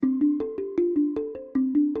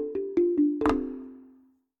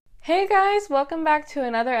Hey guys, welcome back to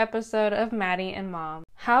another episode of Maddie and Mom.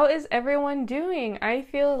 How is everyone doing? I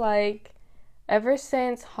feel like ever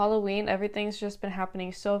since Halloween, everything's just been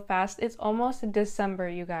happening so fast. It's almost December,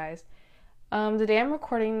 you guys. The day I'm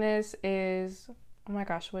recording this is, oh my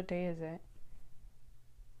gosh, what day is it?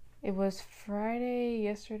 It was Friday,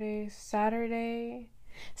 yesterday, Saturday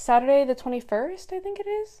the 21st, I think it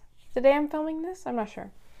is. The day I'm filming this? I'm not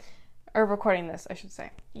sure. Or recording this, I should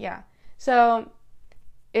say. Yeah. So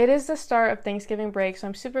it is the start of Thanksgiving break, so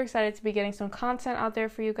I'm super excited to be getting some content out there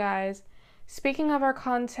for you guys. Speaking of our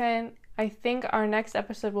content, I think our next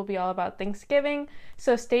episode will be all about Thanksgiving,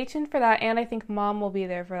 so stay tuned for that, and I think Mom will be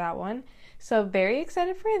there for that one. So very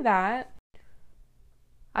excited for that.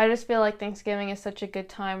 I just feel like Thanksgiving is such a good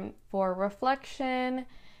time for reflection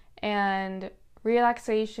and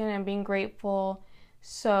relaxation and being grateful.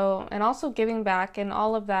 So, and also giving back and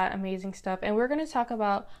all of that amazing stuff. And we're going to talk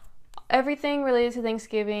about everything related to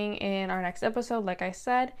Thanksgiving in our next episode, like I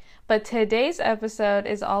said. But today's episode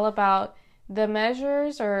is all about the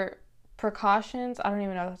measures or precautions. I don't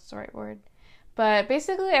even know if that's the right word. But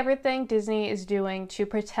basically everything Disney is doing to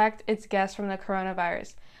protect its guests from the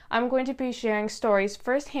coronavirus. I'm going to be sharing stories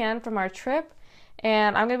firsthand from our trip,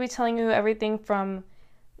 and I'm going to be telling you everything from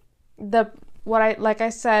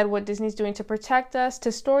what Disney's doing to protect us,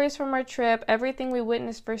 to stories from our trip, everything we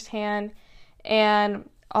witnessed firsthand, and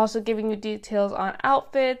also giving you details on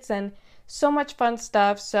outfits and so much fun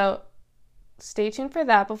stuff. So stay tuned for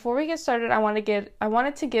that. Before we get started, I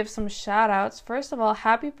wanted to give some shout outs. First of all,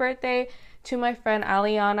 happy birthday to my friend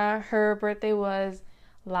Aliana. Her birthday was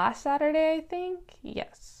last Saturday, I think.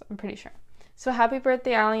 Yes, I'm pretty sure. So happy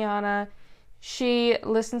birthday, Aliana. She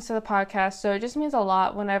listens to the podcast, so it just means a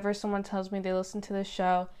lot whenever someone tells me they listen to the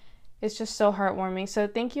show. It's just so heartwarming. So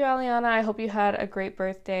thank you, Aliana. I hope you had a great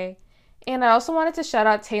birthday. And I also wanted to shout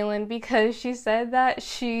out Taylin, because she said that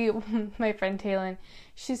my friend Taylin,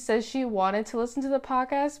 she said she wanted to listen to the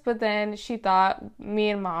podcast, but then she thought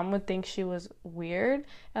me and Mom would think she was weird.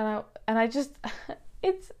 And I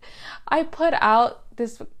put out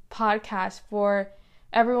this podcast for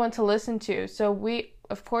everyone to listen to. So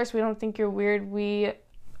of course, we don't think you're weird. We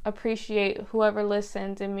appreciate whoever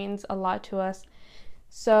listens. It means a lot to us.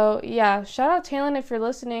 So yeah, shout out Taylin if you're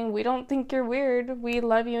listening. We don't think you're weird. We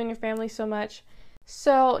love you and your family so much.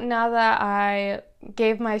 So now that I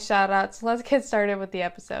gave my shout outs, let's get started with the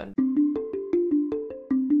episode.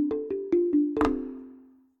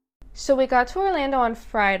 So we got to Orlando on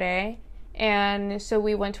Friday, and so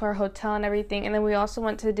we went to our hotel and everything, and then we also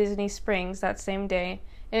went to Disney Springs that same day.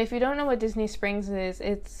 And if you don't know what Disney Springs is,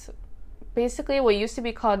 it's basically what used to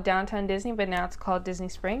be called Downtown Disney, but now it's called Disney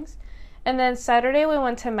Springs. And then Saturday we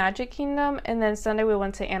went to Magic Kingdom, and then Sunday we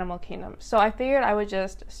went to Animal Kingdom. So I figured I would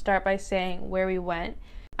just start by saying where we went.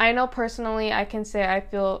 I know personally I can say I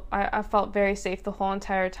felt very safe the whole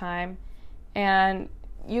entire time. And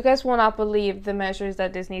you guys will not believe the measures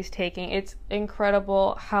that Disney's taking. It's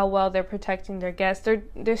incredible how well they're protecting their guests.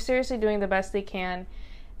 They're seriously doing the best they can.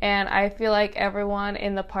 And I feel like everyone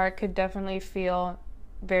in the park could definitely feel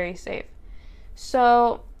very safe.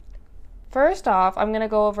 So first off, I'm going to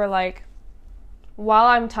go over while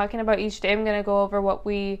I'm talking about each day, I'm going to go over what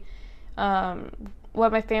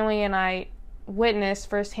my family and I witnessed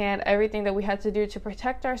firsthand, everything that we had to do to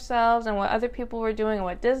protect ourselves and what other people were doing and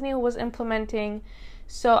what Disney was implementing.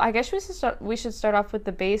 So I guess we should start off with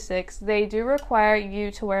the basics. They do require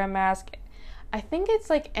you to wear a mask. I think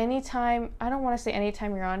it's anytime, I don't want to say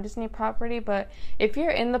anytime you're on Disney property, but if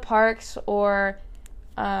you're in the parks or,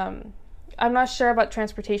 I'm not sure about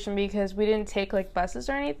transportation because we didn't take buses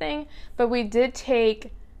or anything, but we did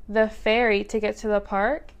take the ferry to get to the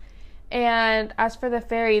park. And as for the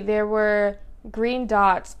ferry, there were green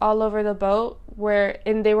dots all over the boat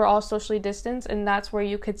and they were all socially distanced, and that's where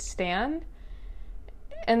you could stand.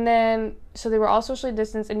 And then, so they were all socially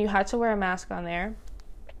distanced and you had to wear a mask on there.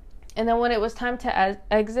 And then when it was time to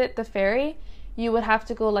exit the ferry, you would have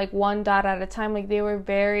to go one dot at a time. They were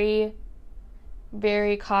very,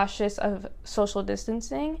 very cautious of social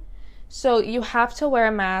distancing. So you have to wear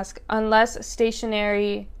a mask unless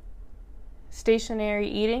stationary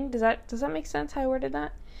eating. Does that make sense how I worded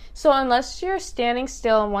that? So unless you're standing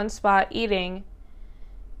still in one spot eating,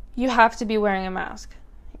 you have to be wearing a mask.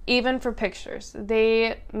 Even for pictures.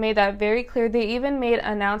 They made that very clear. They even made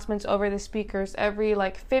announcements over the speakers every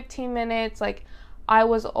 15 minutes. I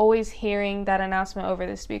was always hearing that announcement over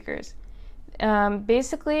the speakers.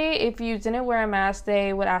 Basically, if you didn't wear a mask,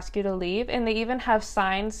 they would ask you to leave, and they even have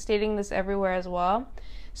signs stating this everywhere as well.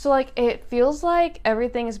 So it feels like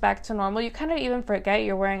everything is back to normal. You kind of even forget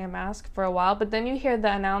you're wearing a mask for a while, but then you hear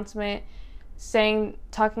the announcement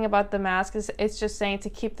talking about the mask, it's just saying to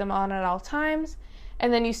keep them on at all times.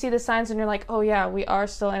 And then you see the signs and you're like, oh yeah, we are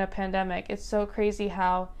still in a pandemic. It's so crazy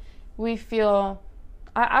how we feel.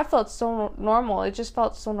 I felt so normal. It just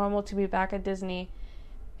felt so normal to be back at Disney.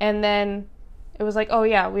 And then it was like, oh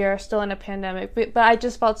yeah, we are still in a pandemic. But I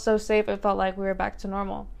just felt so safe. It felt like we were back to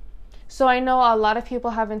normal. So I know a lot of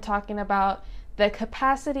people have been talking about the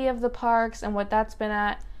capacity of the parks and what that's been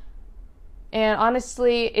at. And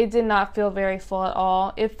honestly, it did not feel very full at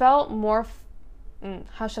all. It felt more,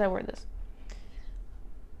 how should I word this?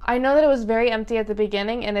 I know that it was very empty at the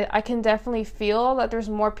beginning, and I can definitely feel that there's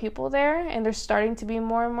more people there, and there's starting to be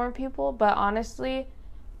more and more people. But honestly,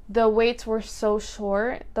 the waits were so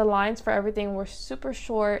short. The lines for everything were super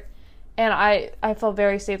short, and I felt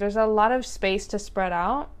very safe. There's a lot of space to spread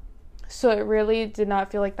out, so it really did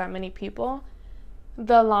not feel like that many people.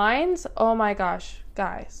 The lines, oh my gosh,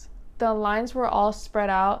 guys. The lines were all spread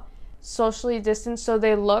out, socially distanced, so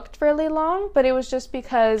they looked really long, but it was just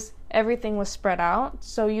because everything was spread out,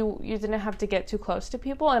 so you didn't have to get too close to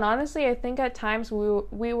people. And honestly, I think at times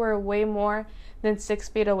we were way more than 6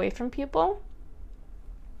 feet away from people,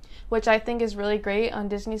 which I think is really great on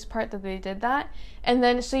Disney's part that they did that. And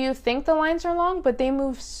then, so you think the lines are long, but they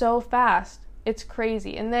move so fast. It's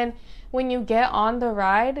crazy. And then when you get on the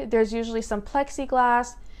ride, there's usually some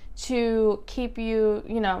plexiglass to keep you,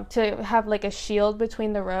 to have like a shield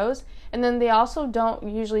between the rows. And then they also don't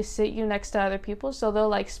usually sit you next to other people, so they'll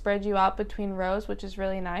like spread you out between rows, which is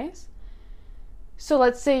really nice. So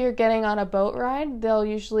let's say you're getting on a boat ride, they'll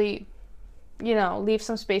usually, leave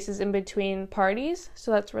some spaces in between parties,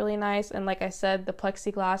 so that's really nice. And like I said, the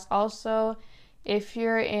plexiglass also, if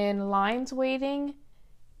you're in lines waiting,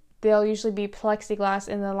 there'll usually be plexiglass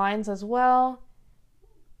in the lines as well.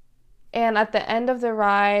 And at the end of the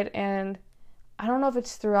ride, and I don't know if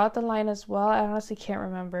it's throughout the line as well, I honestly can't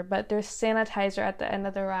remember, but there's sanitizer at the end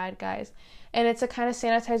of the ride, guys. And it's a kind of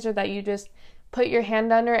sanitizer that you just put your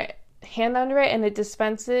hand under it and it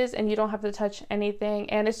dispenses, and you don't have to touch anything,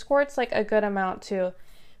 and it squirts like a good amount too.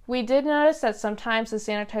 We did notice that sometimes the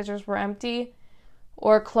sanitizers were empty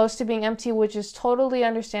or close to being empty, which is totally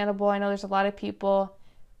understandable. I know there's a lot of people,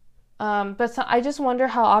 but I just wonder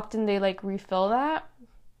how often they like refill that.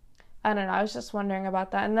 I don't know. I was just wondering about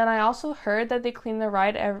that. And then I also heard that they clean the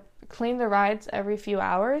rides every few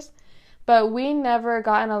hours, but we never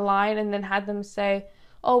got in a line and then had them say,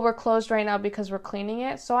 oh, we're closed right now because we're cleaning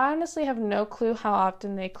it. So I honestly have no clue how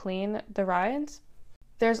often they clean the rides.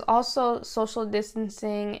 There's also social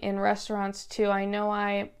distancing in restaurants too. I know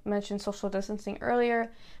I mentioned social distancing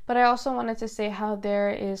earlier, but I also wanted to say how there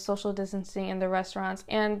is social distancing in the restaurants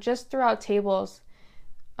and just throughout tables,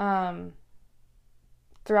 throughout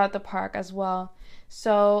the park as well.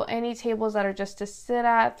 So any tables that are just to sit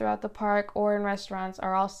at throughout the park or in restaurants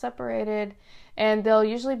are all separated, and they'll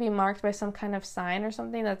usually be marked by some kind of sign or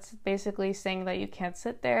something that's basically saying that you can't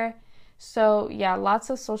sit there. So yeah,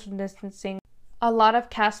 lots of social distancing. A lot of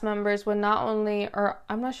cast members would not only, or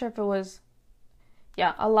I'm not sure if it was,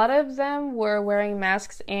 a lot of them were wearing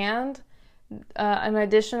masks and an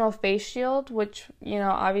additional face shield, which,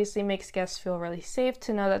 obviously makes guests feel really safe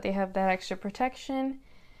to know that they have that extra protection.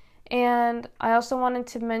 And I also wanted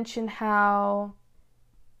to mention how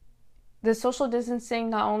the social distancing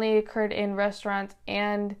not only occurred in restaurants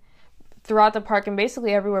and throughout the park and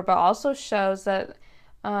basically everywhere, but also shows that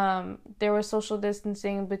there was social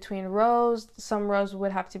distancing between rows. Some rows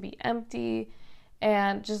would have to be empty,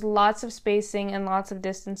 and just lots of spacing and lots of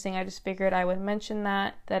distancing. I just figured I would mention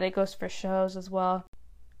that it goes for shows as well.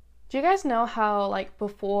 Do you guys know how, like,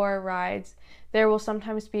 before rides, there will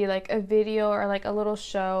sometimes be, like, a video or, like, a little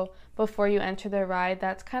show before you enter the ride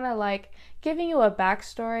that's kind of, like, giving you a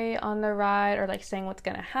backstory on the ride or, like, saying what's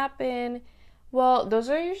going to happen? Well, those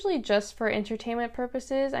are usually just for entertainment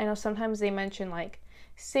purposes. I know sometimes they mention, like,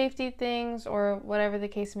 safety things or whatever the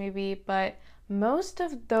case may be, but most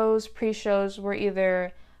of those pre-shows were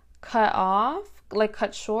either cut off, like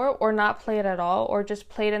cut short, or not played at all, or just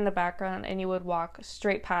played in the background and you would walk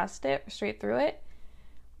straight through it,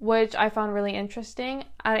 which I found really interesting.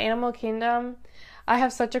 At Animal Kingdom, I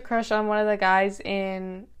have such a crush on one of the guys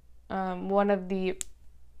in one of the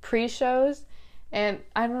pre-shows, and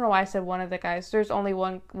I don't know why I said one of the guys. There's only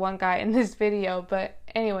one guy in this video, but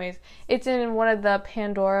anyways, it's in one of the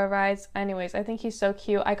Pandora rides. Anyways, I think he's so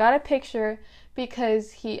cute. I got a picture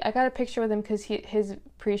with him because his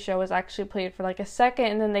pre-show was actually played for like a second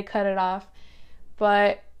and then they cut it off.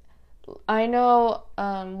 But I know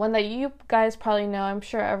one that you guys probably know, I'm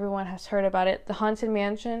sure everyone has heard about it, the Haunted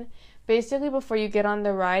Mansion. Basically, before you get on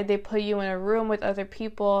the ride, they put you in a room with other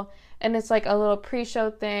people, and it's like a little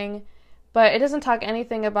pre-show thing but it doesn't talk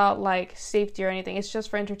anything about like safety or anything. It's just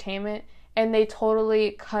for entertainment, and they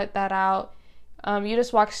totally cut that out. You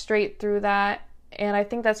just walk straight through that, and I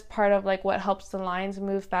think that's part of like what helps the lines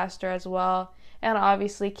move faster as well, and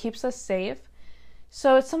obviously keeps us safe.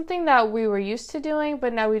 So it's something that we were used to doing,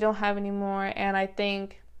 but now we don't have anymore, and I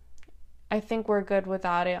think we're good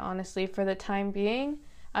without it, honestly, for the time being.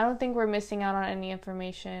 I don't think we're missing out on any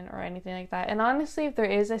information or anything like that. And honestly, if there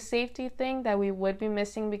is a safety thing that we would be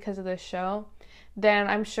missing because of the show, then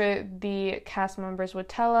I'm sure the cast members would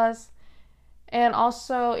tell us. And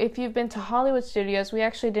also, if you've been to Hollywood Studios, we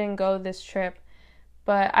actually didn't go this trip,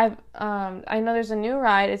 but I know there's a new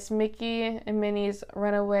ride. It's Mickey and Minnie's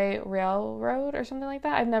Runaway Railroad or something like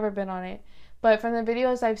that. I've never been on it, but from the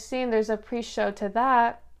videos I've seen, there's a pre-show to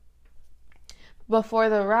that before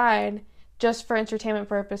the ride, just for entertainment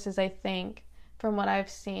purposes, I think, from what I've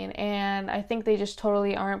seen. And I think they just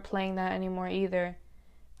totally aren't playing that anymore either.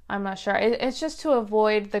 I'm not sure. It's just to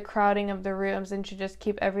avoid the crowding of the rooms and to just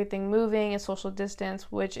keep everything moving and social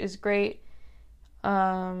distance, which is great.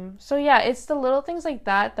 So yeah, it's the little things like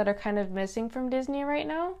that that are kind of missing from Disney right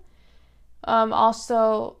now.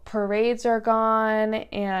 Also, parades are gone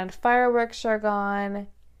and fireworks are gone.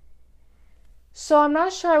 So I'm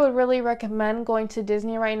not sure I would really recommend going to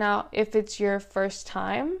Disney right now if it's your first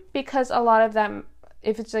time, because a lot of that,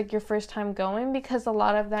 if it's like your first time going, because a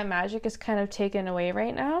lot of that magic is kind of taken away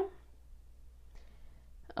right now.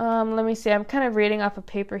 Let me see. I'm kind of reading off a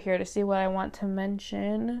paper here to see what I want to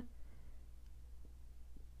mention.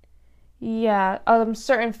 Yeah,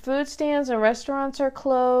 certain food stands and restaurants are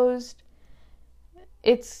closed.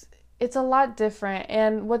 It's a lot different,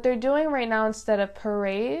 and what they're doing right now instead of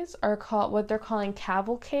parades are called what they're calling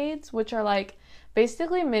cavalcades, which are like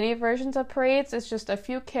basically mini versions of parades. It's just a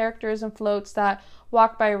few characters and floats that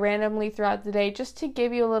walk by randomly throughout the day just to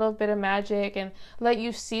give you a little bit of magic and let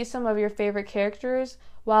you see some of your favorite characters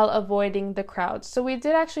while avoiding the crowds. So we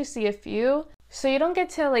did actually see a few. So you don't get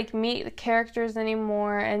to like meet the characters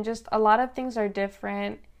anymore, and just a lot of things are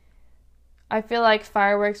different. I feel like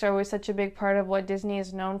fireworks are always such a big part of what Disney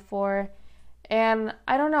is known for. And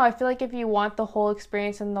I don't know, I feel like if you want the whole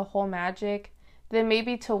experience and the whole magic, then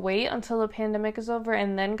maybe to wait until the pandemic is over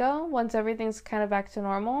and then go once everything's kind of back to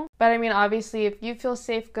normal. But I mean, obviously, if you feel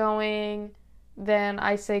safe going, then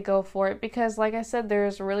I say go for it, because like I said,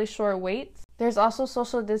 there's really short waits. There's also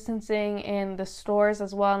social distancing in the stores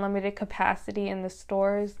as well, and limited capacity in the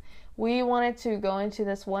stores. We wanted to go into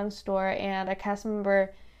this one store, and a cast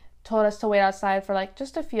member told us to wait outside for like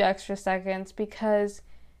just a few extra seconds, because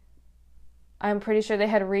I'm pretty sure they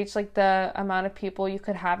had reached like the amount of people you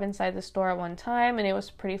could have inside the store at one time, and it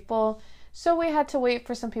was pretty full. So we had to wait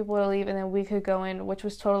for some people to leave, and then we could go in, which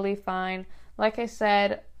was totally fine. Like I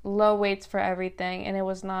said, low waits for everything, and it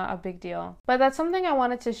was not a big deal. But that's something I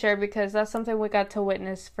wanted to share because that's something we got to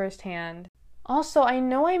witness firsthand. Also, I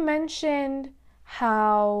know I mentioned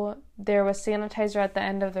how there was sanitizer at the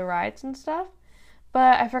end of the rides and stuff,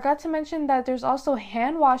 but I forgot to mention that there's also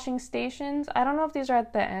hand washing stations. I don't know if these are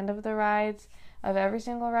at the end of the rides, of every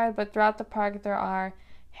single ride, but throughout the park there are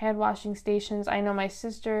hand washing stations. I know my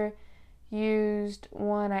sister used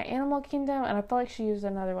one at Animal Kingdom, and I feel like she used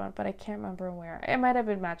another one, but I can't remember where. It might have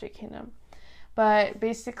been Magic Kingdom. But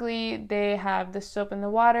basically, they have the soap in the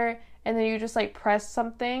water, and then you just like press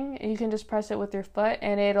something, and you can just press it with your foot,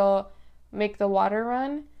 and it'll make the water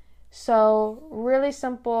run. So really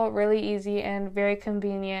simple, really easy, and very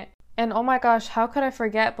convenient. And oh my gosh, how could I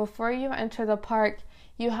forget, before you enter the park,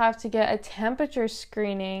 you have to get a temperature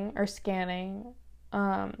screening or scanning.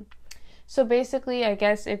 So basically, I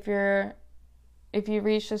guess if you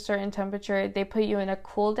reach a certain temperature, they put you in a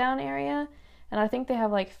cool down area, and I think they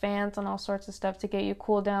have like fans and all sorts of stuff to get you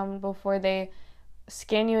cool down before they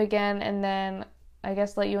scan you again, and then I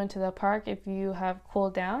guess let you into the park if you have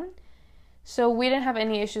cooled down. So we didn't have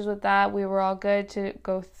any issues with that. We were all good to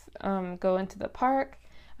go into the park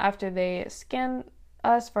after they scanned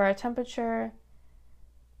us for our temperature.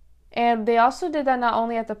 And they also did that not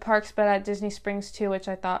only at the parks but at Disney Springs too, which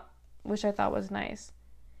I thought was nice.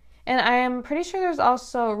 And I am pretty sure there's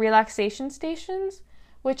also relaxation stations,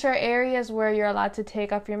 which are areas where you're allowed to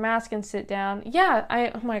take off your mask and sit down.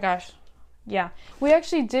 Yeah, oh my gosh. Yeah, we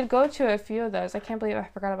actually did go to a few of those. I can't believe I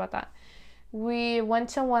forgot about that. We went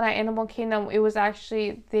to one at Animal Kingdom. It was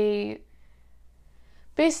actually, they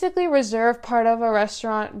basically reserved part of a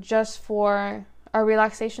restaurant just for a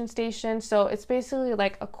relaxation station. So it's basically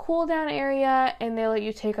like a cool down area, and they let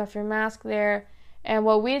you take off your mask there. And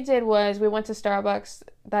what we did was we went to Starbucks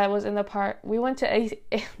that was in the park. We went to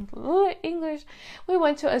English. We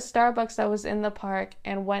went to a Starbucks that was in the park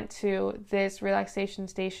and went to this relaxation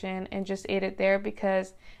station and just ate it there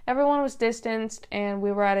because everyone was distanced and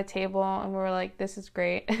we were at a table and we were like, this is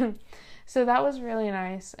great. So that was really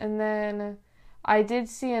nice. And then I did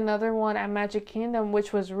see another one at Magic Kingdom,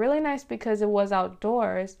 which was really nice because it was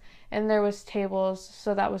outdoors and there was tables,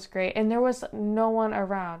 so that was great. And there was no one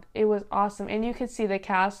around. It was awesome. And you could see the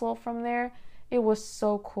castle from there. It was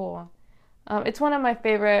so cool. It's one of my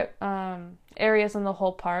favorite areas in the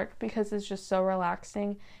whole park because it's just so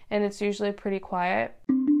relaxing and it's usually pretty quiet.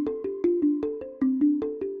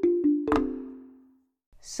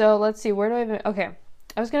 So let's see, where do I even... Okay,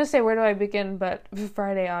 I was going to say where do I begin, but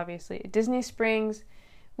Friday, obviously. Disney Springs.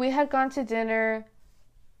 We had gone to dinner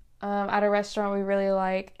at a restaurant we really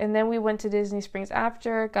like, and then we went to Disney Springs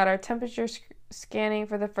after, got our temperature scanning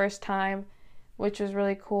for the first time, which was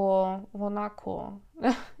really cool. Well, not cool.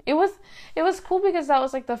 It was cool because that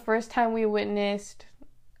was like the first time we witnessed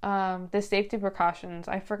the safety precautions.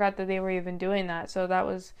 I forgot that they were even doing that, so that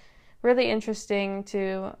was really interesting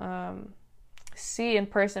to see in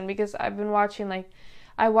person because I've been watching, like,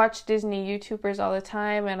 I watch Disney YouTubers all the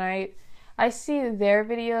time and I see their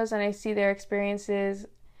videos and I see their experiences,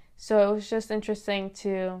 so it was just interesting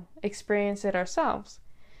to experience it ourselves.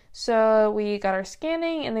 So we got our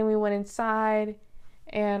scanning and then we went inside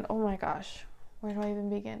and oh my gosh, where do I even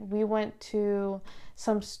begin? We went to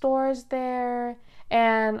some stores there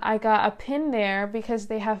and I got a pin there because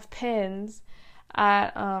they have pins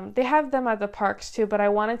at they have them at the parks too, but I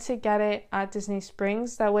wanted to get it at Disney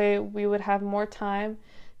Springs. That way we would have more time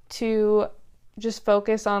to just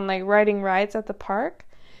focus on like riding rides at the park.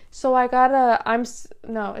 So I got it's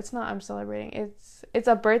not I'm celebrating. It's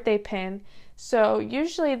a birthday pin. So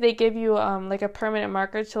usually they give you like a permanent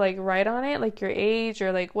marker to like write on it, like your age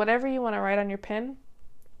or like whatever you want to write on your pin.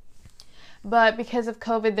 But because of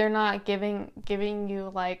COVID, they're not giving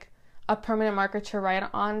you like a permanent marker to write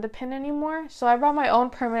on the pin anymore. So I brought my own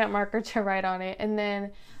permanent marker to write on it. And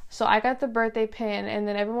then, so I got the birthday pin and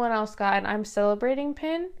then everyone else got an I'm celebrating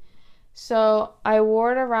pin. So I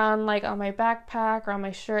wore it around like on my backpack or on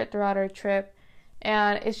my shirt throughout our trip.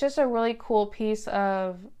 And it's just a really cool piece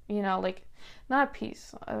of, like, not a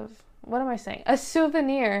piece of, what am I saying? A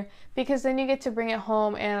souvenir, because then you get to bring it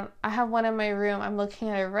home. And I have one in my room. I'm looking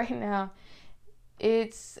at it right now.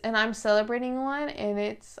 It's an I'm celebrating one,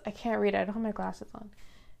 and I can't read it. I don't have my glasses on.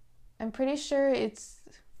 I'm pretty sure it's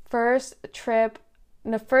first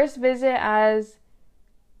visit as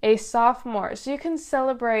a sophomore. So you can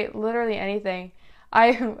celebrate literally anything.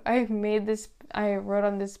 I wrote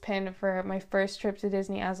on this pin for my first trip to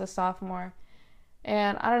Disney as a sophomore.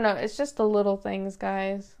 And I don't know, it's just the little things,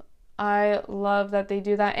 guys. I love that they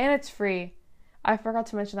do that, and it's free. I forgot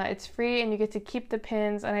to mention that. It's free and you get to keep the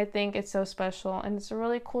pins, and I think it's so special and it's a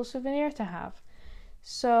really cool souvenir to have.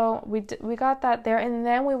 So we got that there, and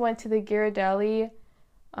then we went to the Ghirardelli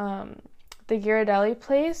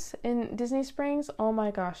place in Disney Springs. Oh my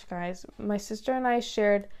gosh, guys. My sister and I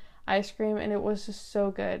shared ice cream and it was just so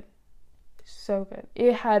good. So good.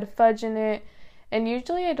 It had fudge in it, and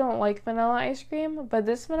usually I don't like vanilla ice cream, but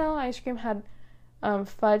this vanilla ice cream had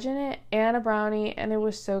fudge in it and a brownie, and it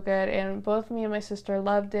was so good, and both me and my sister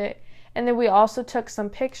loved it. And then we also took some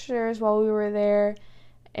pictures while we were there,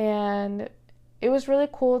 and it was really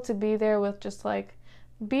cool to be there with just like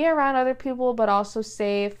be around other people but also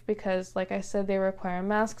safe, because like I said, they require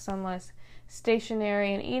masks unless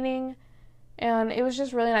stationary and eating, and it was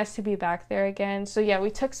just really nice to be back there again. So yeah,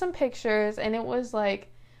 we took some pictures, and it was like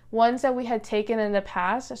ones that we had taken in the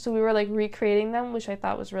past, so we were like recreating them, which I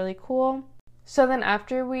thought was really cool. So then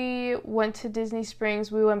after we went to Disney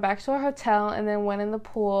Springs, we went back to our hotel and then went in the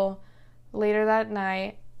pool later that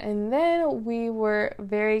night. And then we were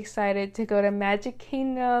very excited to go to Magic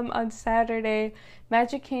Kingdom on Saturday.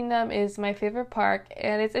 Magic Kingdom is my favorite park,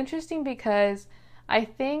 and it's interesting because I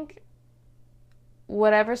think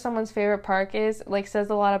whatever someone's favorite park is, like,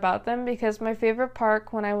 says a lot about them, because my favorite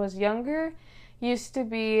park when I was younger used to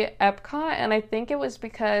be Epcot, and I think it was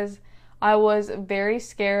because I was very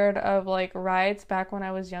scared of like rides back when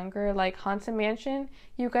I was younger, like Haunted Mansion.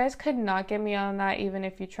 You guys could not get me on that even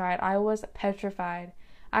if you tried. I was petrified.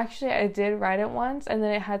 Actually, I did ride it once, and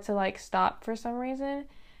then it had to like stop for some reason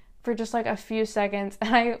for just like a few seconds,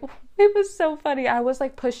 and it was so funny. I was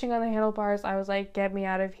like pushing on the handlebars. I was like, get me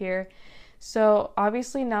out of here. So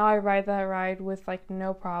obviously now I ride that ride with like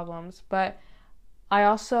no problems, but I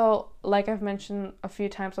also, like I've mentioned a few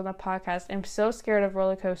times on the podcast, am so scared of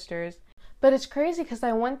roller coasters. But it's crazy because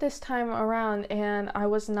I went this time around and I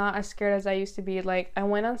was not as scared as I used to be. Like, I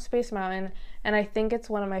went on Space Mountain and I think it's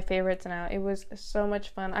one of my favorites now. It was so much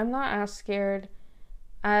fun. I'm not as scared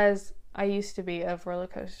as I used to be of roller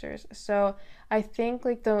coasters. So I think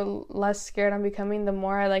like the less scared I'm becoming, the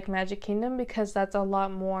more I like Magic Kingdom, because that's a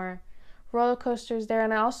lot more roller coasters there.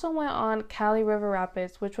 And I also went on Cali River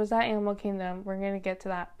Rapids, which was at Animal Kingdom. We're going to get to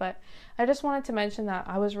that, but I just wanted to mention that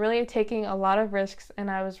I was really taking a lot of risks and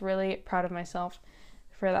I was really proud of myself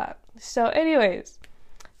for that. So anyways,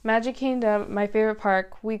 Magic Kingdom, my favorite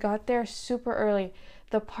park, we got there super early.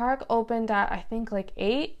 The park opened at I think like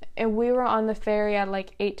 8 and we were on the ferry at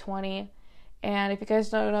like 8:20. And if you guys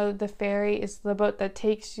don't know, the ferry is the boat that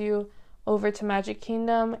takes you over to Magic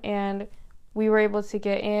Kingdom, and we were able to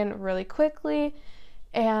get in really quickly,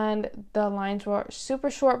 and the lines were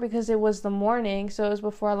super short because it was the morning, so it was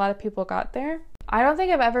before a lot of people got there. I don't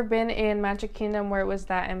think I've ever been in Magic Kingdom where it was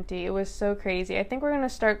that empty. It was so crazy. I think we're going to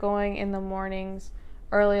start going in the mornings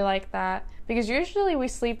early like that, because usually we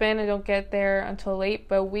sleep in and don't get there until late,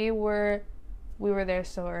 but we were there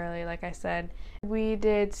so early, like I said. We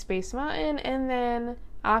did Space Mountain, and then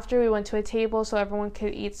after we went to a table so everyone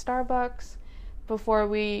could eat Starbucks before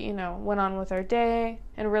we, went on with our day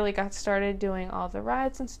and really got started doing all the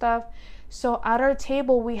rides and stuff. So at our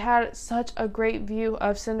table, we had such a great view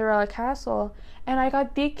of Cinderella Castle, and I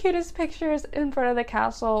got the cutest pictures in front of the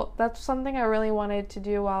castle. That's something I really wanted to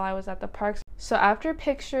do while I was at the parks. So after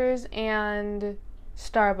pictures and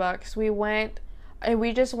Starbucks,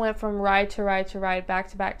 we just went from ride to ride to ride, back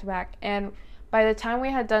to back to back, and by the time we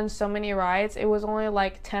had done so many rides, it was only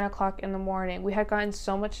like 10 o'clock in the morning. We had gotten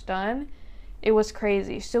so much done. It was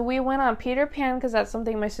crazy. So we went on Peter Pan because that's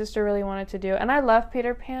something my sister really wanted to do. And I love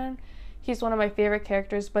Peter Pan. He's one of my favorite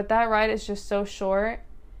characters. But that ride is just so short.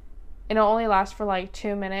 And it only lasts for like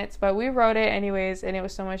 2 minutes. But we rode it anyways, and it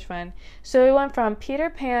was so much fun. So we went from Peter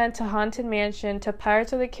Pan to Haunted Mansion to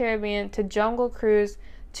Pirates of the Caribbean to Jungle Cruise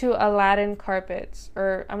to Aladdin Carpets.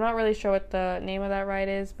 Or I'm not really sure what the name of that ride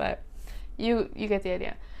is, but you get the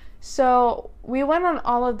idea. So we went on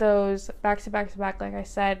all of those back to back to back, like I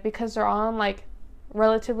said, because they're all in like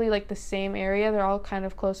relatively like the same area. They're all kind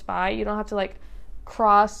of close by. You don't have to like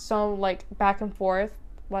cross some like back and forth,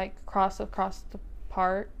 like cross across the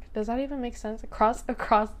park. Does that even make sense? Cross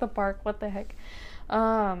across the park. What the heck?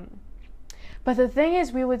 But the thing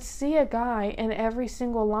is, we would see a guy in every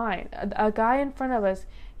single line. A guy in front of us.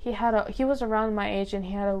 He was around my age, and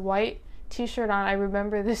he had a white t-shirt on. I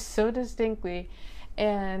remember this so distinctly.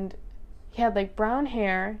 And he had like brown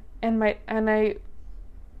hair, so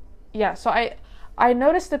I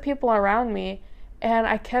noticed the people around me, and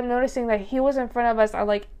I kept noticing that he was in front of us at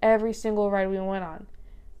like every single ride we went on,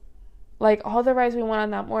 like all the rides we went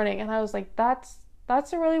on that morning. And I was like, that's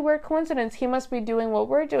a really weird coincidence. He must be doing what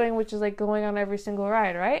we're doing, which is like going on every single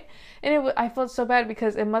ride, right? And I felt so bad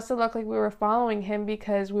because it must have looked like we were following him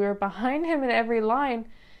because we were behind him in every line.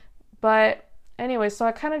 But anyway, so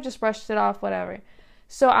I kind of just brushed it off, whatever.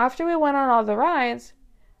 So after we went on all the rides,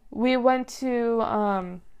 we went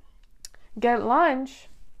to get lunch.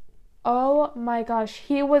 Oh my gosh,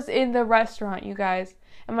 he was in the restaurant, you guys.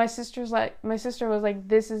 And my sister was like,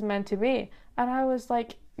 this is meant to be. And I was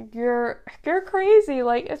like, you're crazy.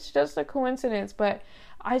 Like, it's just a coincidence. But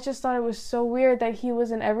I just thought it was so weird that he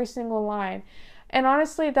was in every single line. And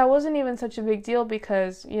honestly, that wasn't even such a big deal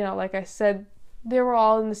because, like I said, they were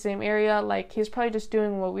all in the same area. Like, he's probably just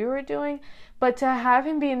doing what we were doing. But to have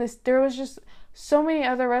him be in this, there was just so many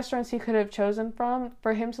other restaurants he could have chosen from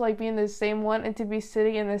for him to like be in the same one and to be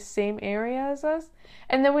sitting in the same area as us.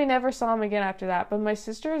 And then we never saw him again after that. But my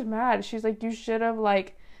sister is mad. She's like, you should have,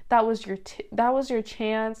 like, that was your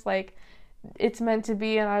chance. Like, it's meant to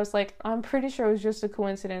be. And I was like, I'm pretty sure it was just a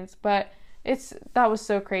coincidence. But that was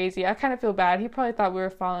so crazy. I kind of feel bad. He probably thought we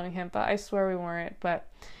were following him, but I swear we weren't. But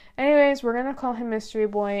anyways, we're gonna call him Mystery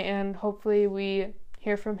Boy, and hopefully we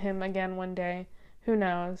hear from him again one day. Who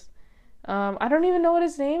knows? I don't even know what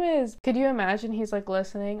his name is. Could you imagine he's like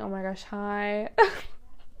listening? Oh my gosh, hi.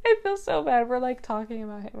 I feel so bad. We're like talking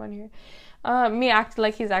about him on here. Me acting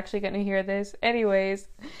like he's actually gonna hear this. Anyways,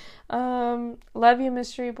 love you,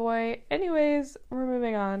 Mystery Boy. Anyways, we're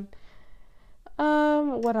moving on.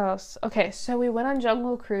 What else? Okay, so we went on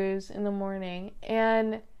Jungle Cruise in the morning,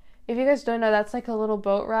 and if you guys don't know, that's like a little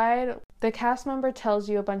boat ride. The cast member tells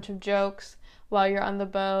you a bunch of jokes while you're on the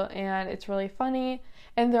boat, and it's really funny.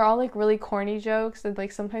 And they're all like really corny jokes, and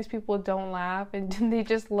like sometimes people don't laugh and they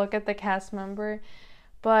just look at the cast member.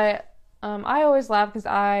 But I always laugh because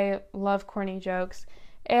I love corny jokes.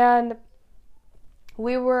 And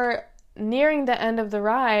we were nearing the end of the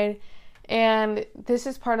ride, and this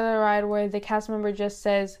is part of the ride where the cast member just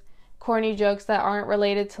says, corny jokes that aren't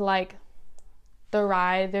related to like the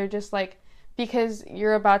ride. They're just like because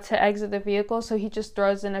you're about to exit the vehicle, so he just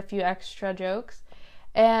throws in a few extra jokes.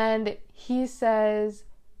 And he says,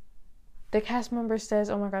 the cast member says,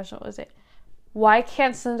 oh my gosh, what was it? Why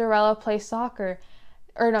can't Cinderella play soccer?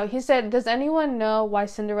 Or no, he said, does anyone know why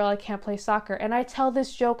Cinderella can't play soccer? And I tell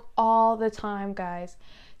this joke all the time, guys.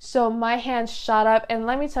 So my hands shot up, and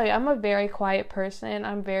let me tell you, I'm a very quiet person.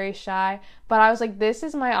 I'm very shy, but I was like, this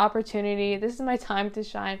is my opportunity. This is my time to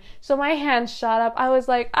shine. So my hands shot up. I was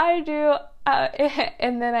like, I do.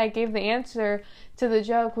 And then I gave the answer to the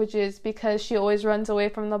joke, which is because she always runs away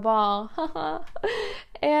from the ball.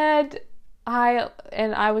 and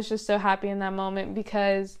I was just so happy in that moment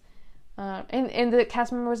because, and the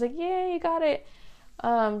cast member was like, yeah, you got it.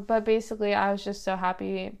 But basically I was just so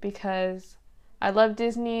happy because I love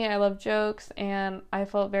Disney, I love jokes, and I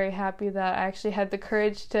felt very happy that I actually had the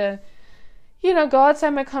courage to, go outside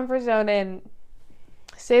my comfort zone and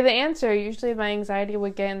say the answer. Usually my anxiety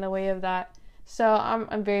would get in the way of that. So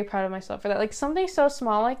I'm very proud of myself for that. Like something so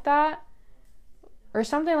small like that, or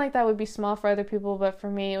something like that would be small for other people, but for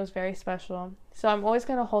me it was very special. So I'm always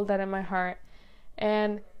going to hold that in my heart.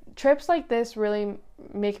 And trips like this really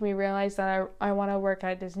make me realize that I want to work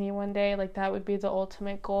at Disney one day. Like that would be the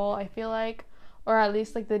ultimate goal, I feel like. Or at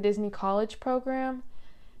least like the Disney college program.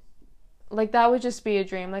 Like that would just be a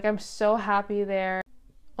dream. Like I'm so happy there.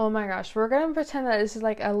 Oh my gosh, we're gonna pretend that this is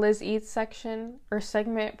like a Liz Eats section or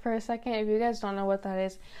segment for a second. If you guys don't know what that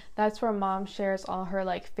is, that's where Mom shares all her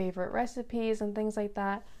like favorite recipes and things like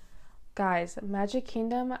that. Guys, Magic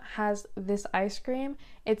Kingdom has this ice cream.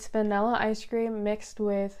 It's vanilla ice cream mixed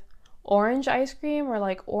with orange ice cream or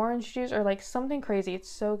like orange juice or like something crazy. It's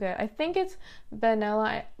so good. I think it's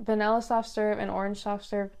vanilla soft serve and orange soft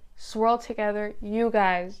serve swirled together. You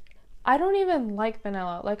guys, I don't even like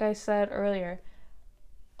vanilla, like I said earlier.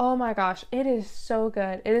 Oh my gosh, it is so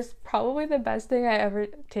good. It is probably the best thing I've ever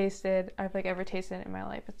tasted in my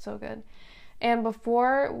life. It's so good. And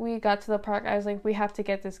before we got to the park, I was like, we have to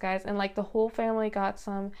get this, guys. And like the whole family got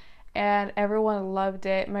some and everyone loved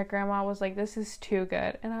it. My grandma was like, this is too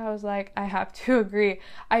good. And I was like, I have to agree.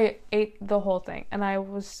 I ate the whole thing and I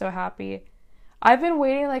was so happy. I've been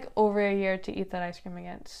waiting like over a year to eat that ice cream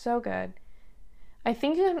again. So good. I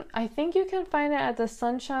think you can find it at the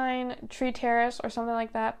Sunshine Tree Terrace or something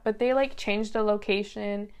like that, but they like changed the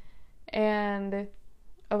location and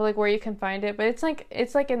of like where you can find it, but it's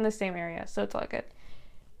like in the same area, so it's all good.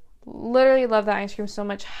 Literally love that ice cream so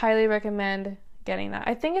much. Highly recommend getting that.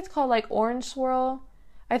 I think it's called like Orange Swirl.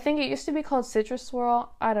 I think it used to be called Citrus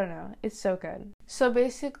Swirl. I don't know. It's so good. So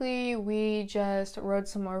basically we just rode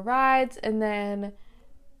some more rides and then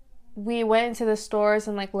we went into the stores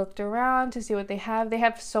and like looked around to see what they have. They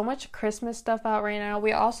have so much Christmas stuff out right now.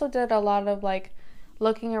 We also did a lot of like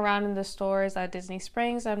looking around in the stores at Disney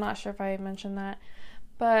Springs. I'm not sure if I mentioned that.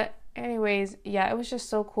 But anyways, yeah, it was just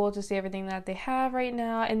so cool to see everything that they have right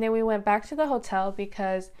now. And then we went back to the hotel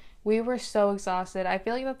because we were so exhausted. I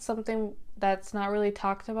feel like that's something that's not really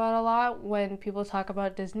talked about a lot when people talk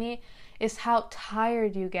about Disney is how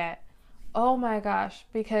tired you get. Oh my gosh,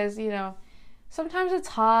 because sometimes it's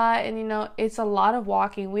hot and it's a lot of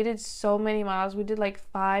walking. We did so many miles. We did like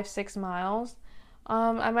 5-6 miles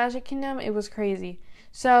at Magic Kingdom. It was crazy.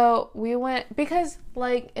 So we went because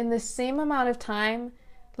like in the same amount of time,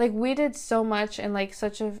 like we did so much in like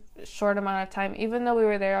such a short amount of time, even though we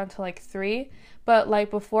were there until like 3. But like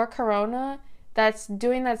before Corona, that's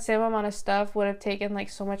doing that same amount of stuff would have taken like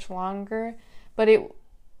so much longer. But it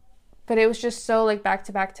was just so like back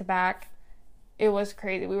to back to back. It was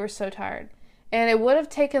crazy. We were so tired. And it would have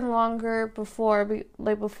taken longer before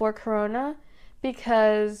Corona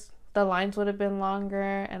because the lines would have been longer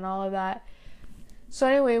and all of that. So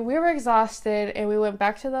anyway, we were exhausted and we went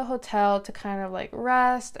back to the hotel to kind of like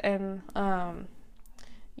rest and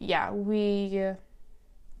we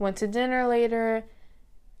went to dinner later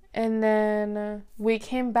and then we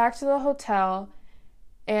came back to the hotel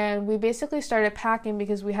and we basically started packing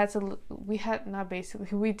because we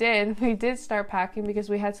did start packing because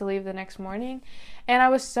we had to leave the next morning. And I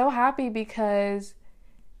was so happy because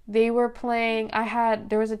they were playing,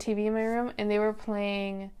 there was a TV in my room and they were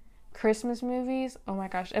playing Christmas movies. Oh my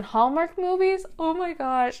gosh. And Hallmark movies. Oh my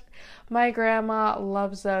gosh. My grandma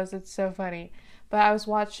loves those. It's so funny. But I was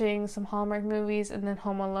watching some Hallmark movies and then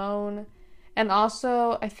Home Alone. And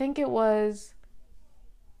also, I think it was,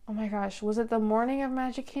 oh my gosh, was it the morning of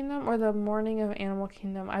Magic Kingdom or the morning of Animal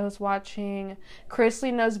Kingdom? I was watching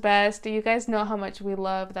Chrisley Knows Best. You guys know how much we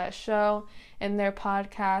love that show and their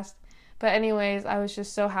podcast. But anyways, I was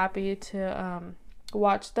just so happy to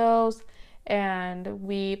watch those. and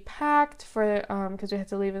we packed for because we had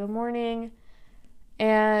to leave in the morning.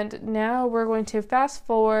 And now we're going to fast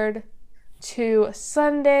forward to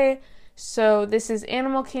Sunday. So this is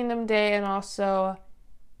Animal Kingdom Day and also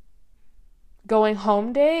going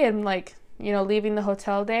home day and leaving the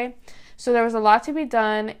hotel day. So there was a lot to be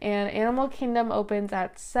done, and Animal Kingdom opens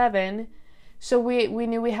at 7. So we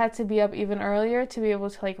knew we had to be up even earlier to be able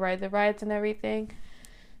to ride the rides and everything.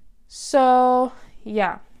 So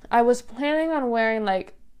yeah, I was planning on wearing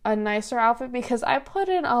a nicer outfit because I put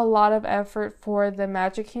in a lot of effort for the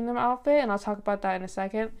Magic Kingdom outfit, and I'll talk about that in a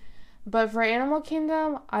second. But for Animal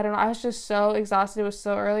Kingdom, I don't know, I was just so exhausted. It was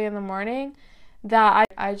so early in the morning that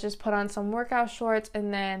I just put on some workout shorts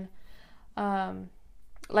and then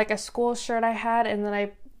a school shirt I had, and then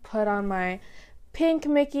I put on my pink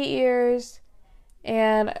Mickey ears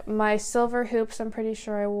and my silver hoops I'm pretty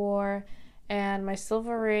sure I wore, and my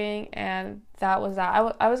silver ring, and that was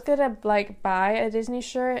that. I was gonna buy a Disney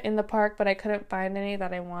shirt in the park, but I couldn't find any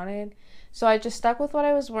that I wanted. So I just stuck with what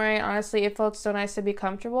I was wearing. Honestly, it felt so nice to be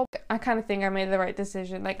comfortable. I kind of think I made the right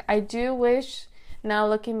decision. I do wish, now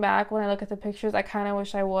looking back when I look at the pictures, I kind of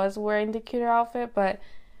wish I was wearing the cuter outfit, but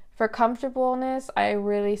for comfortableness, I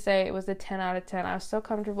really say it was a 10 out of 10. I was so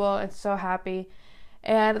comfortable and so happy.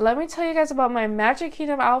 And let me tell you guys about my Magic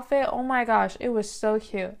Kingdom outfit. Oh my gosh, it was so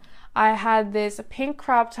cute. I had this pink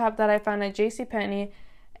crop top that I found at JCPenney,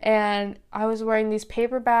 and I was wearing these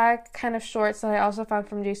paperback kind of shorts that I also found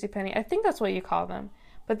from JCPenney. I think that's what you call them.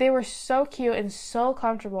 But they were so cute and so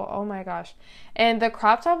comfortable. Oh my gosh. And the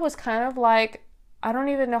crop top was kind of I don't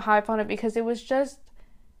even know how I found it, because it was just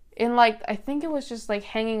in I think it was just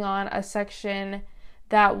hanging on a section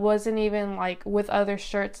that wasn't even with other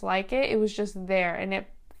shirts like it. It was just there and it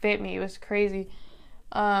fit me. It was crazy.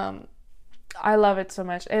 I love it so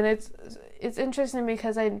much. And it's interesting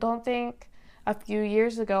because I don't think a few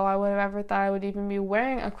years ago I would have ever thought I would even be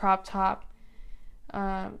wearing a crop top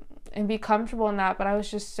and be comfortable in that, but I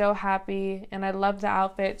was just so happy and I loved the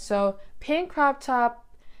outfit. So pink crop top,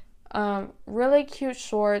 really cute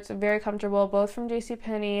shorts, very comfortable, both from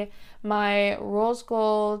JCPenney, my rose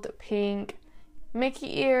gold pink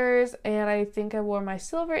Mickey ears, and I think I wore my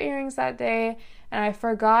silver earrings that day, and I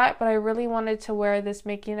forgot, but I really wanted to wear this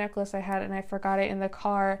Mickey necklace I had, and I forgot it in the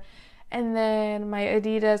car. And then my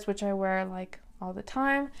Adidas, which I wear all the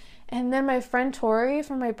time. And then my friend Tori,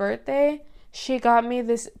 for my birthday, she got me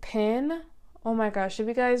this pin. Oh my gosh, if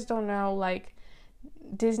you guys don't know,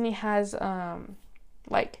 Disney has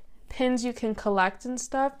pins you can collect and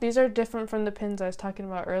stuff. These are different from the pins I was talking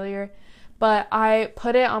about earlier. But I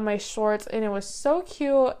put it on my shorts and it was so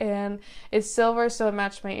cute, and it's silver, so it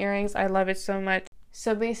matched my earrings. I love it so much.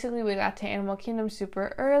 So basically we got to Animal Kingdom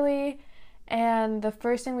super early, and the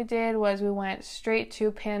first thing we did was we went straight to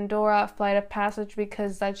Pandora Flight of Passage,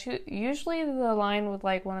 because that's usually the line with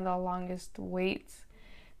one of the longest waits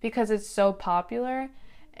because it's so popular.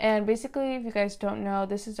 And basically, if you guys don't know,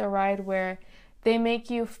 this is a ride where they make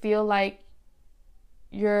you feel like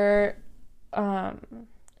you're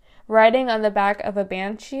riding on the back of a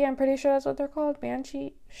banshee. I'm pretty sure that's what they're called.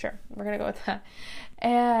 Banshee? Sure, we're gonna go with that.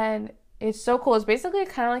 And it's so cool. It's basically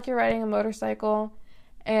kind of like you're riding a motorcycle,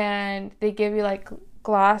 and they give you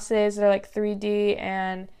glasses that are 3D,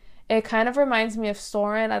 and it kind of reminds me of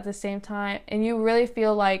Soarin' at the same time, and you really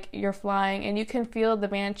feel like you're flying, and you can feel the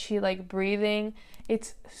banshee breathing.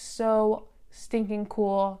 It's so stinking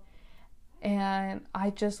cool, and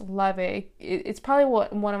I just love it. It's probably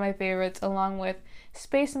one of my favorites, along with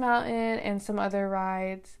Space Mountain and some other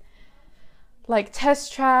rides like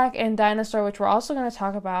Test Track and Dinosaur, which we're also going to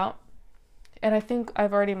talk about. And I think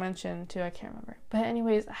I've already mentioned too, I can't remember. But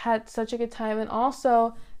anyways, I had such a good time. And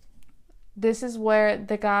also, this is where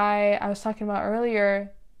the guy I was talking about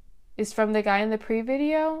earlier is from the guy in the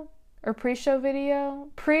pre-video or pre-show video.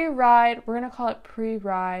 Pre-ride, we're going to call it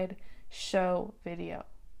pre-ride show video.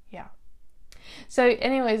 Yeah. So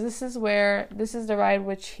anyways, this is the ride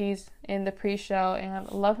which he's in the pre-show, and I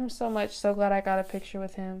love him so much. So glad I got a picture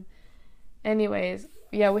with him. Anyways,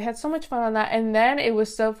 yeah, we had so much fun on that. And then it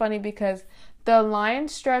was so funny because the line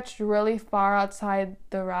stretched really far outside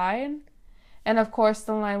the ride. And of course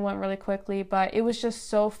the line went really quickly, but it was just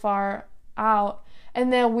so far out.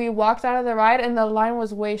 And then we walked out of the ride and the line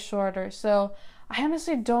was way shorter. So I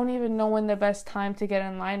honestly don't even know when the best time to get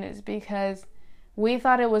in line is, because we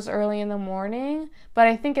thought it was early in the morning, but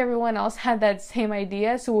I think everyone else had that same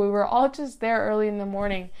idea. So we were all just there early in the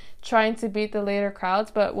morning trying to beat the later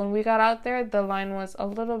crowds. But when we got out there, the line was a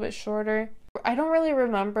little bit shorter. I don't really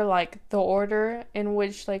remember the order in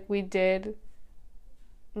which we did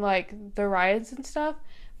the rides and stuff,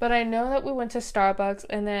 but I know that we went to Starbucks,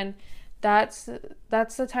 and then that's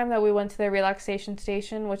the time that we went to the relaxation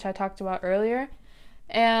station, which I talked about earlier.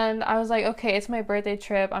 And I was like, okay, it's my birthday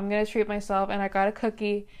trip. I'm going to treat myself. And I got a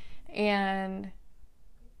cookie. And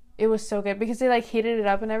it was so good because they like heated it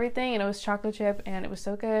up and everything. And it was chocolate chip. And it was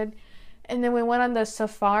so good. And then we went on the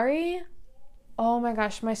safari. Oh my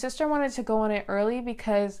gosh. My sister wanted to go on it early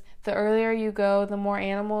because the earlier you go, the more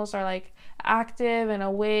animals are like active and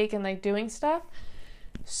awake and like doing stuff.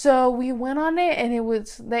 So we went on it and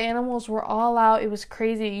the animals were all out. It was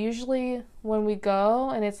crazy. Usually when we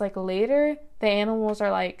go and it's like later, the animals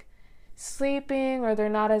are like sleeping or they're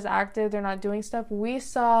not as active, they're not doing stuff. We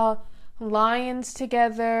saw lions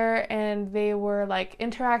together and they were like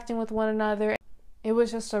interacting with one another. It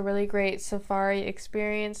was just a really great safari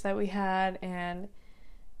experience that we had, and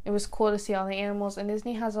it was cool to see all the animals. And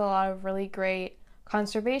Disney has a lot of really great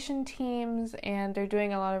conservation teams, and they're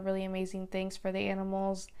doing a lot of really amazing things for the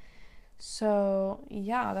animals. So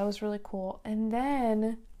yeah, that was really cool. And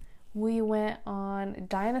then we went on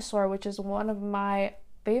Dinosaur, which is one of my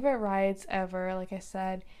favorite rides ever, like I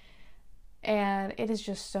said, and it is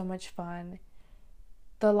just so much fun.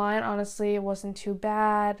 The line honestly wasn't too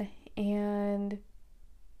bad, and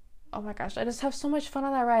oh my gosh, I just have so much fun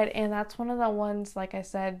on that ride. And that's one of the ones, like I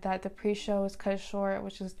said, that the pre-show is cut short,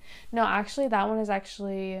 which is, no, actually that one is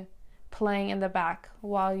actually playing in the back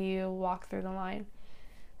while you walk through the line.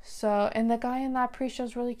 So, and the guy in that pre-show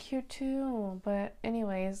is really cute too. But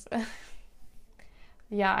anyways,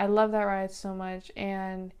 yeah, I love that ride so much.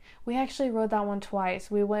 And we actually rode that one twice.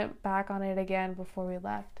 We went back on it again before we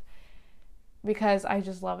left because I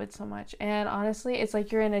just love it so much. And honestly, it's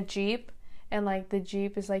like you're in a Jeep, and like the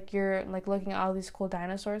Jeep is like you're like looking at all these cool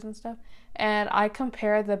dinosaurs and stuff. And I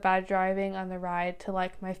compare the bad driving on the ride to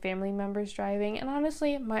like my family members driving, and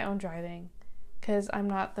honestly my own driving, because I'm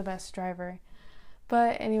not the best driver.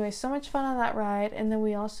 But anyway, so much fun on that ride. And then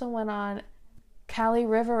we also went on Cali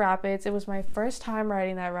River Rapids. It was my first time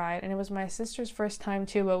riding that ride, and it was my sister's first time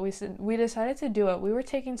too, but we decided to do it. We were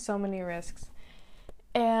taking so many risks,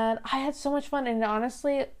 and I had so much fun. And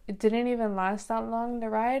honestly, it didn't even last that long, the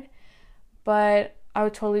ride, but I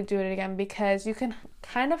would totally do it again because you can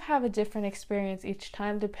kind of have a different experience each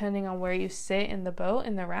time depending on where you sit in the boat,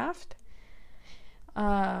 in the raft.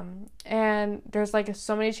 And there's like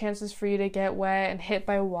so many chances for you to get wet and hit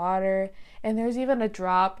by water, and there's even a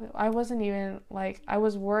drop. I wasn't even like, I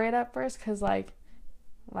was worried at first because like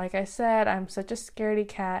I said, I'm such a scaredy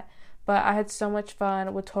cat, but I had so much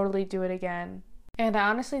fun, would totally do it again. And I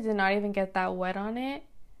honestly did not even get that wet on it.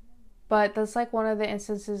 But that's like one of the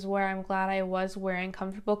instances where I'm glad I was wearing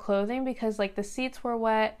comfortable clothing, because like the seats were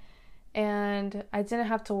wet and I didn't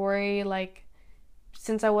have to worry, like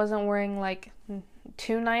since I wasn't wearing like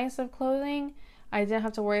too nice of clothing, I didn't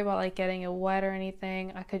have to worry about like getting it wet or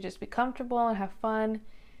anything. I could just be comfortable and have fun.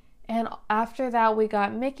 And after that we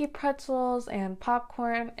got Mickey pretzels and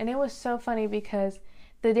popcorn, and it was so funny because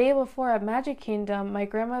the day before at Magic Kingdom, my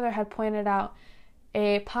grandmother had pointed out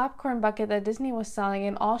a popcorn bucket that Disney was selling,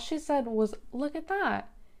 and all she said was, "Look at that."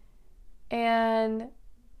 And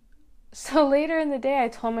so later in the day I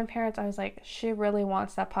told my parents, I was like, she really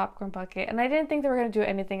wants that popcorn bucket, and I didn't think they were going to do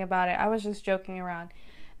anything about it. I was just joking around.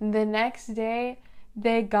 And the next day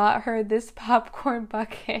they got her this popcorn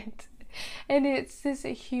bucket and it's this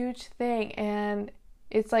huge thing, and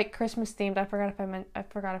it's like Christmas themed. I forgot if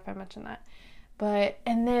I mentioned that. But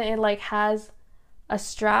and then it like has a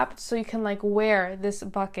strap so you can like wear this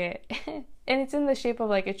bucket and it's in the shape of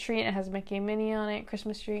like a tree, and it has Mickey and Minnie on it,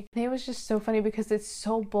 Christmas tree. And it was just so funny because it's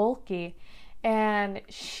so bulky, and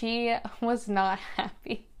she was not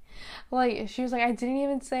happy. Like she was like, I didn't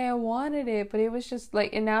even say I wanted it, but it was just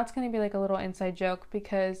like, and now it's gonna be like a little inside joke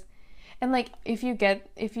because, and like if you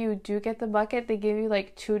do get the bucket, they give you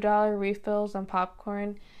like $2 refills on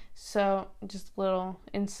popcorn. So just a little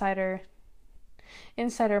insider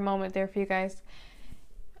moment there for you guys.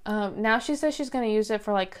 Now she says she's going to use it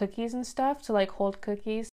for like cookies and stuff, to like hold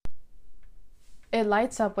cookies. It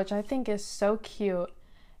lights up, which I think is so cute.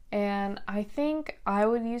 And I think I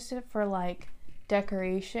would use it for like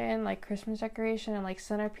decoration, like Christmas decoration, and like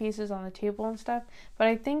centerpieces on the table and stuff. But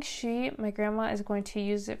I think my grandma is going to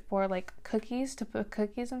use it for like cookies, to put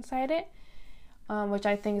cookies inside it, which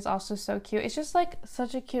I think is also so cute. It's just like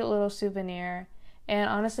such a cute little souvenir. And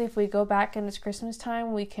honestly, if we go back and it's Christmas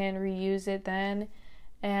time, we can reuse it then.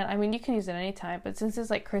 And I mean, you can use it anytime, but since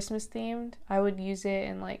it's like Christmas themed, I would use it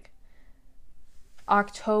in like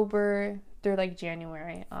October through like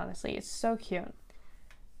January. Honestly, it's so cute.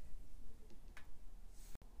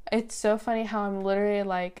 It's so funny how I'm literally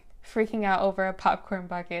like freaking out over a popcorn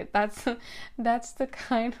bucket. That's the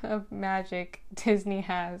kind of magic Disney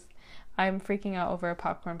has. I'm freaking out over a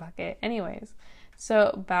popcorn bucket. Anyways,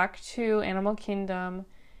 so back to Animal Kingdom.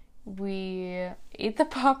 We ate the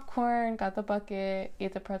popcorn, got the bucket,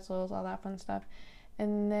 ate the pretzels, all that fun stuff.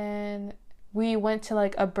 And then we went to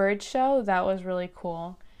like a bird show. That was really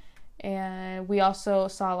cool. And we also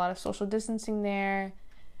saw a lot of social distancing there.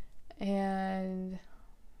 And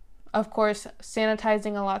of course,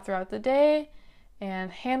 sanitizing a lot throughout the day.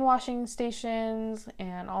 And hand washing stations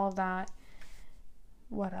and all of that.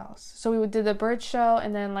 What else? So we did the bird show.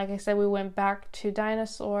 And then, like I said, we went back to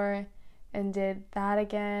Dinosaur and did that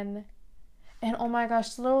again. And oh my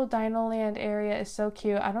gosh, the little Dino Land area is so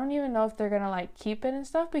cute. I don't even know if they're gonna like keep it and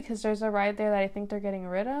stuff, because there's a ride there that I think they're getting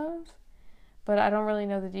rid of, but I don't really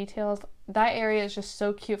know the details. That area is just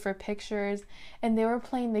so cute for pictures. And they were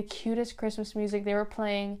playing the cutest Christmas music. They were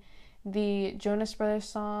playing the Jonas Brothers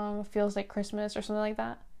song, Feels Like Christmas, or something like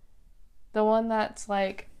that. The one that's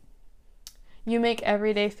like, you make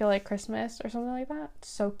every day feel like Christmas, or something like that.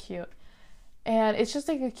 So cute. And it's just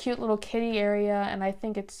like a cute little kiddie area, and I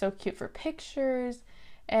think it's so cute for pictures,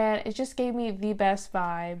 and it just gave me the best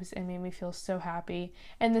vibes and made me feel so happy.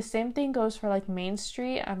 And the same thing goes for like Main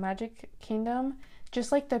Street at Magic Kingdom,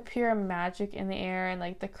 just like the pure magic in the air and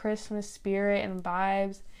like the Christmas spirit and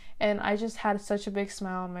vibes, and I just had such a big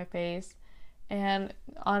smile on my face. And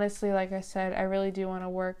honestly, like I said, I really do want to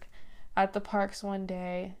work at the parks one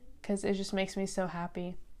day, because it just makes me so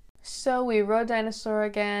happy. So we rode Dinosaur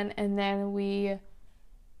again, and then we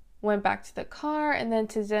went back to the car, and then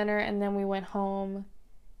to dinner, and then we went home.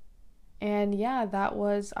 And yeah, that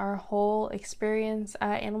was our whole experience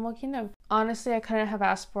at Animal Kingdom. Honestly, I couldn't have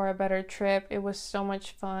asked for a better trip. It was so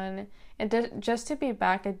much fun. And just to be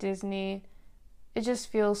back at Disney, it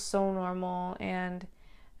just feels so normal, and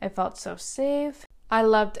I felt so safe. I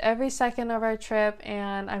loved every second of our trip,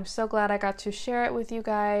 and I'm so glad I got to share it with you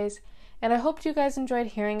guys. And I hope you guys enjoyed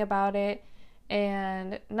hearing about it,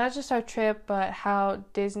 and not just our trip, but how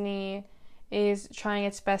Disney is trying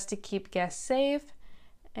its best to keep guests safe.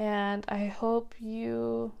 And I hope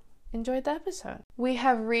you enjoyed the episode. We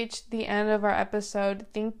have reached the end of our episode.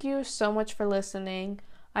 Thank you so much for listening.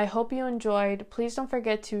 I hope you enjoyed. Please don't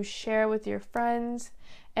forget to share with your friends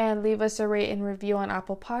and leave us a rate and review on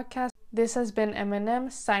Apple Podcasts. This has been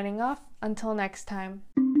Eminem signing off. Until next time.